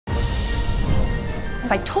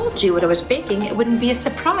if I told you what I was baking, it wouldn't be a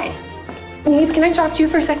surprise. Neve, can I talk to you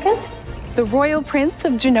for a second? The Royal Prince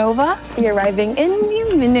of Genova. Be arriving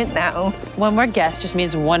any minute now. One more guest just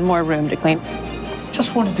means one more room to clean.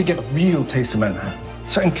 Just wanted to get a real taste of Manhattan,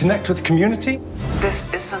 so I can connect with the community.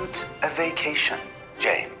 This isn't a vacation,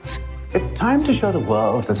 James. It's time to show the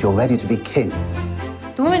world that you're ready to be king.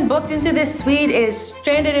 The woman booked into this suite is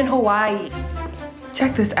stranded in Hawaii.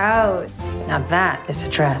 Check this out. Now that is a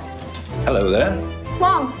dress. Hello there.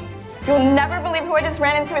 Mom, you'll never believe who I just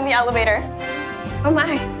ran into in the elevator. Oh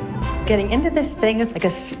my. Getting into this thing is like a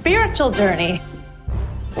spiritual journey.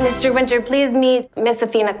 Mr. Winter, please meet Miss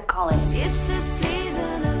Athena Collins.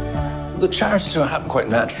 The charity don't happen quite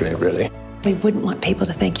naturally, really. We wouldn't want people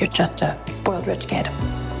to think you're just a spoiled rich kid.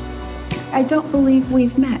 I don't believe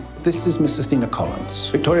we've met. This is Miss Athena Collins.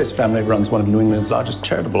 Victoria's family runs one of New England's largest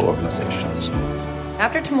charitable organizations.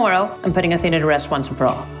 After tomorrow, I'm putting Athena to rest once and for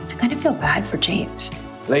all. I kind of feel bad for James.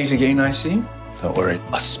 Late again, I see. Don't worry.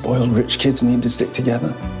 Us spoiled rich kids need to stick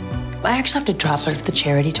together. I actually have to drop out of the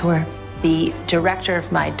charity tour. The director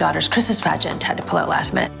of my daughter's Christmas pageant had to pull out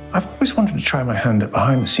last minute. I've always wanted to try my hand at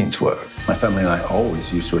behind-the-scenes work. My family and I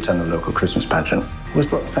always used to attend the local Christmas pageant. Always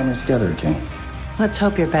brought the family together again. Let's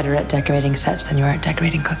hope you're better at decorating sets than you are at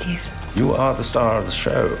decorating cookies. You are the star of the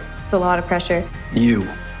show. It's a lot of pressure. You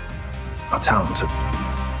are talented.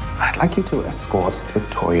 I'd like you to escort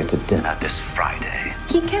Victoria to dinner this Friday.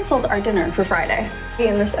 He canceled our dinner for Friday. He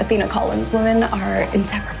and this Athena Collins woman are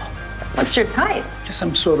inseparable. What's your type? Guess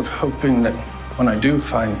I'm sort of hoping that when I do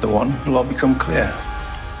find the one, it'll all become clear.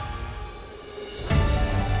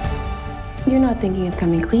 You're not thinking of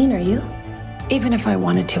coming clean, are you? Even if I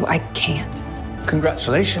wanted to, I can't.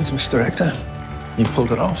 Congratulations, Miss Director. You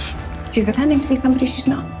pulled it off. She's pretending to be somebody she's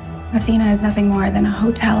not. Athena is nothing more than a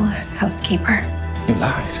hotel housekeeper. You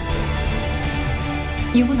lied.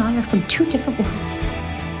 You and I are from two different worlds.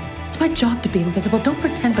 It's my job to be invisible. Don't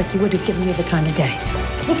pretend like you would have given me the time of day.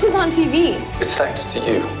 Look who's on TV. It's thanks to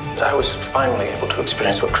you that I was finally able to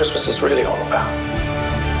experience what Christmas is really all about.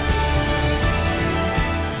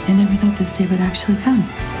 I never thought this day would actually come.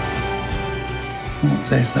 What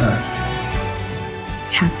day is that?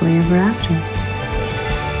 Happily ever after.